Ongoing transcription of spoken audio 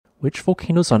Which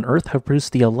volcanoes on Earth have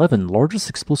produced the 11 largest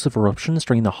explosive eruptions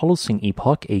during the Holocene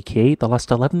epoch, aka the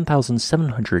last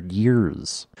 11,700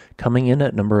 years? Coming in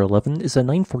at number 11 is a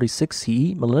 946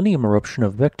 CE Millennium eruption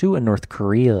of GEBCO in North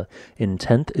Korea. In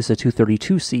 10th is a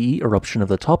 232 CE eruption of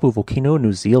the Tapu volcano in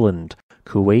New Zealand.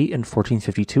 Kuwait in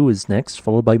 1452 is next,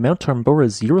 followed by Mount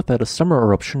Tambora's Yertheta summer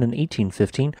eruption in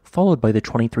 1815, followed by the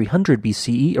 2300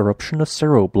 BCE eruption of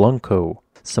Cerro Blanco.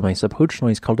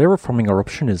 Semi-subhotenoi's caldera-forming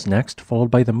eruption is next, followed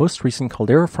by the most recent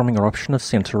caldera-forming eruption of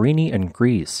Santorini in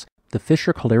Greece. The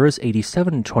Fisher caldera's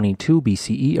 8722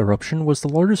 BCE eruption was the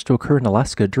largest to occur in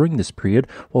Alaska during this period,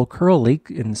 while Kura Lake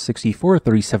in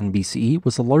 6437 BCE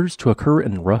was the largest to occur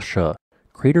in Russia.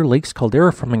 Crater Lake's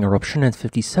caldera-forming eruption in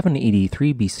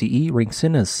 5783 BCE ranks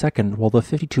in as second, while the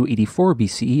 5284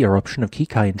 BCE eruption of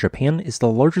Kikai in Japan is the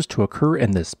largest to occur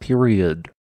in this period.